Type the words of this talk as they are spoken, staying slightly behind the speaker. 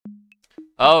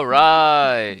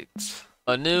Alright,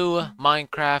 a new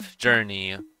Minecraft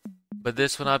journey, but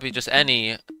this will not be just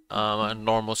any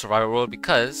normal survival world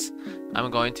because I'm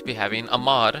going to be having a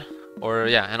mod, or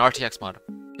yeah, an RTX mod.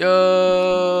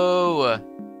 Yo!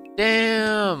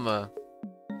 Damn!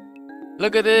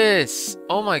 Look at this!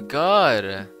 Oh my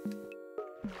god!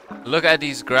 Look at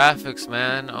these graphics,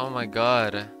 man! Oh my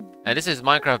god! And this is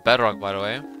Minecraft Bedrock, by the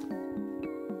way.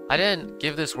 I didn't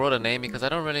give this world a name because I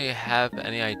don't really have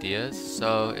any ideas.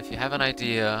 So if you have an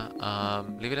idea,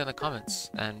 leave it in the comments.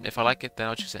 And if I like it, then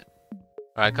I'll choose it.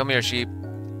 Alright, come here, sheep.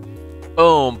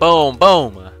 Boom, boom,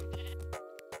 boom.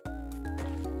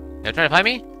 You're trying to find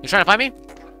me? You trying to find me?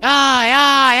 Yeah,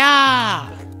 yeah, yeah.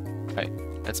 Alright,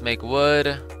 let's make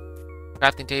wood,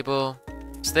 crafting table,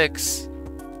 sticks,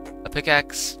 a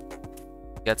pickaxe,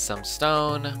 get some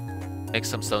stone, make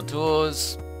some stone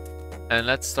tools. And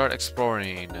let's start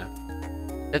exploring.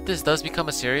 If this does become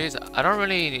a series, I don't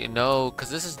really know, because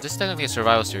this is technically a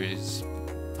survival series.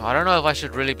 I don't know if I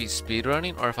should really be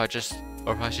speedrunning or if I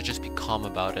should just be calm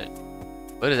about it.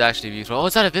 But it's actually beautiful. Oh,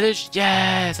 is that a village?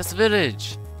 Yes, that's a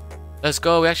village. Let's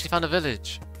go. We actually found a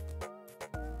village.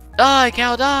 Die,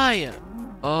 cow, die!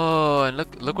 Oh, and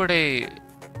look where they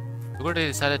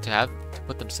decided to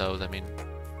put themselves. I mean,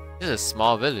 this is a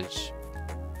small village.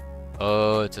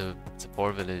 Oh, it's a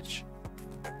poor village.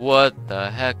 What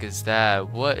the heck is that?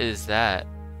 What is that?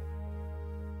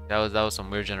 That was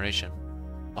some weird generation.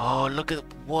 Oh, look at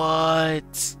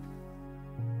what?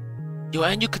 Yo,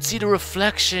 and you could see the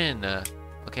reflection.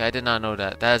 Okay, I did not know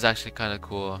that. That is actually kind of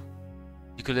cool.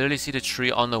 You could literally see the tree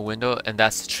on the window, and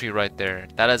that's the tree right there.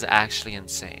 That is actually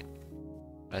insane.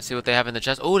 Let's see what they have in the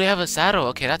chest. Oh, they have a saddle.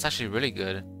 Okay, that's actually really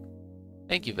good.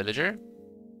 Thank you, villager.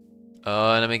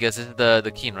 Oh, and let me guess, this is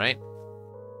the keen, right?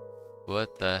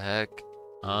 What the heck?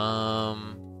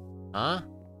 Huh?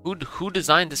 Who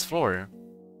designed this floor?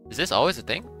 Is this always a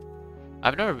thing?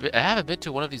 I haven't been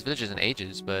to one of these villages in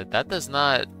ages, but that does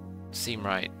not seem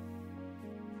right.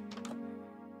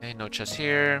 Okay, no chest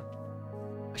here.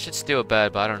 I should steal a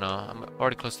bed, but I don't know. I'm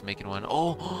already close to making one.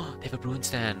 Oh, they have a brewing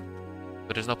stand.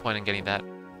 But there's no point in getting that.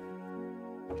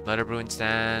 Another brewing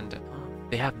stand.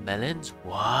 They have melons?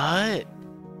 What? I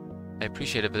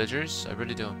appreciate it, villagers. I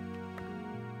really do.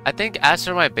 I think as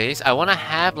for my base, I want to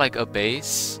have like a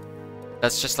base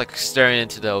that's just like staring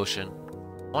into the ocean.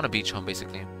 I want a beach home,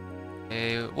 basically.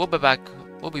 Okay, we'll be back.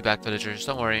 We'll be back, villagers.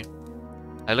 Don't worry.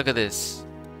 Hey, look at this.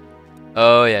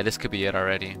 Oh yeah, this could be it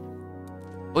already.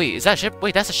 Wait, is that ship?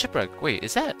 Wait, that's a shipwreck. Wait,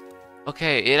 is that?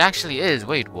 Okay, it actually is.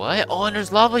 Wait, what? Oh, and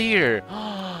there's lava here.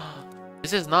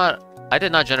 This is not. I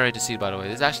did not generate the seed, by the way.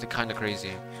 This is actually kind of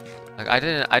crazy. Like I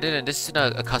didn't. This is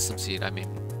not a custom seed. I mean.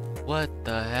 What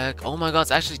the heck? Oh my god,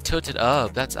 it's actually tilted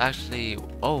up. That's actually...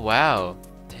 Oh, wow.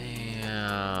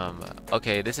 Damn.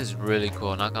 Okay, this is really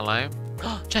cool. Not gonna lie.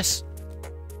 Chest!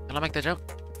 Can I make that jump?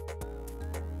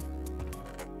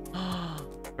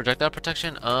 Projectile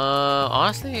protection?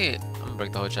 Honestly, I'm gonna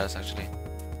break the whole chest, actually.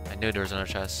 I knew there was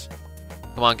another chest.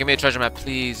 Come on, give me a treasure map,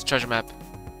 please. Treasure map.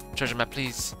 Treasure map,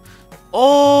 please.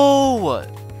 Oh!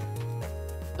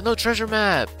 No treasure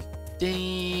map.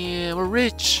 Damn, we're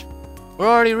rich. We're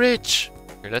already rich!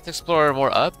 Okay, let's explore more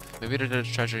up. Maybe there's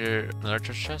a treasure, another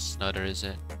treasure chest? No, there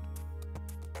isn't.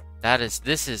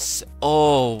 This is...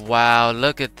 Oh, wow,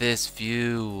 look at this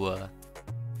view.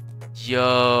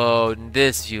 Yo,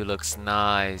 this view looks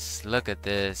nice. Look at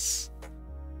this.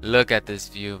 Look at this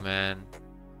view, man.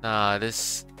 Nah,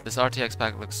 this RTX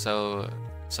pack looks so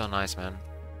nice, man.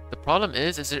 The problem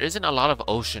is there isn't a lot of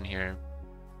ocean here.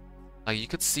 Like, you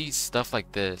could see stuff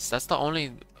like this. That's the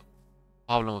only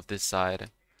problem with this side.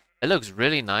 It looks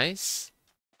really nice,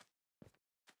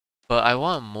 but I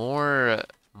want more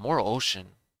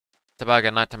ocean. It's about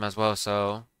at nighttime as well,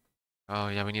 so oh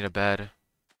yeah, we need a bed.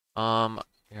 Yeah,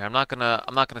 I'm not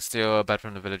gonna steal a bed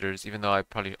from the villagers, even though I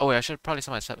probably I should probably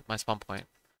set my spawn point.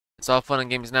 It's all fun and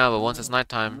games now, but once it's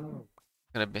nighttime,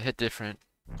 it's gonna hit different.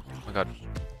 Oh my god.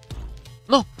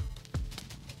 No!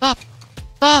 Stop!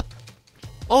 Stop!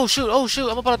 Oh shoot,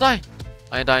 I'm about to die.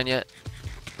 I ain't dying yet.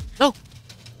 No!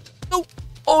 No!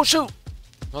 Oh shoot!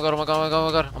 Oh my god, oh my god, oh my god, oh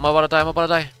my god. I'm about to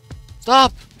die,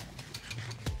 Stop!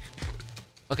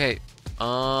 Okay,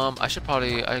 I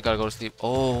gotta go to sleep.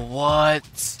 Oh,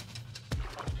 what?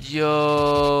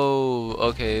 Yo!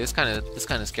 Okay, this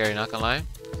kinda scary, not gonna lie.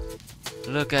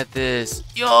 Look at this.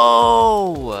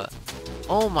 Yo!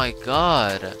 Oh my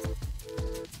god.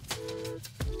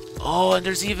 Oh, and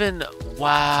there's even...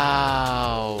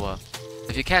 Wow!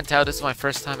 If you can't tell, this is my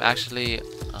first time actually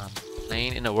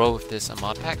playing in a world with this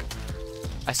mod pack.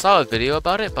 I saw a video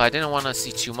about it, but I didn't want to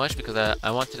see too much because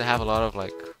I wanted to have a lot of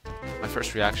like my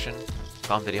first reaction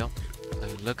on video.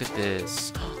 Like, look at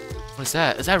this. What is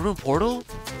that? Is that a room portal?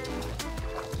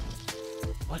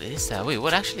 What is that? Wait,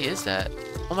 what actually is that?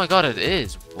 Oh my god, it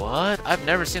is. What? I've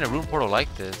never seen a room portal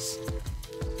like this.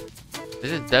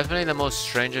 This is definitely the most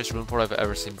strangest room portal I've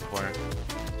ever seen before.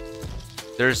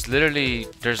 There's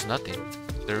nothing.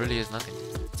 There really is nothing.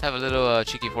 Let's have a little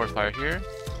cheeky forest fire here.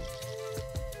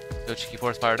 Little cheeky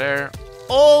forest fire there.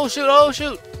 Oh shoot, oh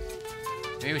shoot!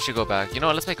 Maybe we should go back. You know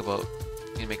what, let's make a boat.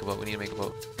 We need to make a boat, we need to make a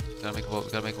boat. We gotta make a boat,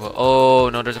 we gotta make a boat. Oh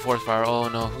no, there's a forest fire. Oh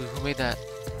no, who made that?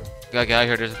 We gotta get out of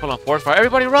here, there's a full-on forest fire.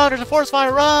 Everybody run, there's a forest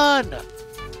fire, run!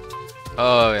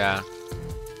 Oh yeah.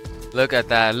 Look at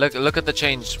that, look at the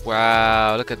change.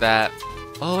 Wow, look at that.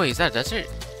 Oh wait, is that a desert?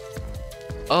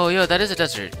 Oh yo, that is a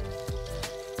desert.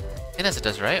 I think that's a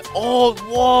desert, right? Oh,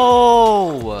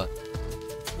 whoa!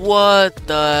 What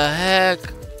the heck?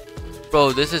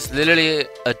 Bro, this is literally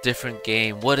a different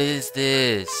game. What is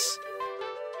this?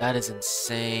 That is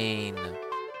insane.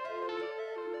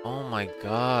 Oh my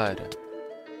god.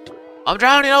 I'm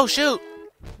drowning! Oh shoot!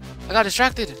 I got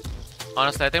distracted.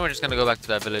 Honestly, I think we're just gonna go back to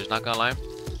that village, not gonna lie.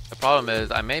 The problem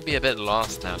is, I may be a bit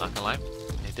lost now, not gonna lie.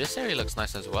 Hey, this area looks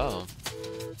nice as well.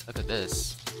 Look at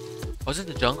this. Oh, is it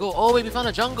the jungle? Oh wait, we found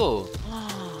a jungle!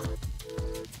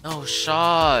 No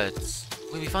shots!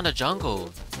 Wait, we found a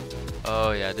jungle!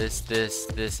 Oh yeah,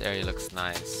 this area looks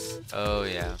nice. Oh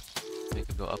yeah. We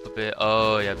could go up a bit.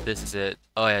 Oh yeah, this is it.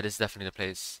 Oh yeah, this is definitely the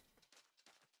place.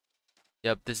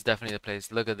 Yep, this is definitely the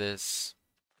place. Look at this.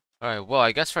 Alright, well,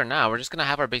 I guess for now, we're just gonna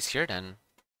have our base here then.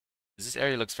 This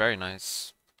area looks very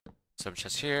nice. So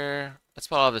chest here. Let's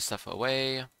put all this stuff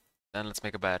away. Then let's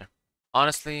make a bed.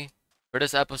 Honestly, for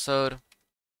this episode,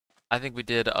 I think we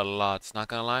did a lot, not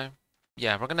gonna lie.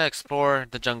 Yeah, we're gonna explore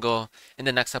the jungle in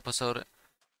the next episode.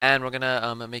 And we're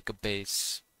gonna make a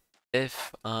base.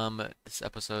 If this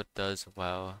episode does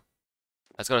well.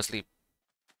 Let's go to sleep.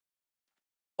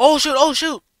 Oh shoot, oh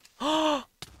shoot! Oh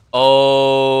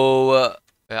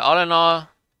yeah, all in all,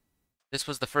 this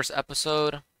was the first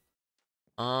episode.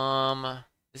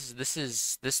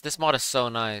 This mod is so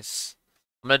nice.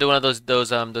 I'm gonna do one of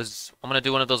those I'm gonna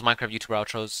do one of those Minecraft YouTuber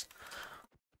outros.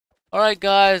 Alright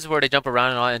guys, where they jump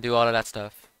around and do all of that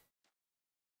stuff.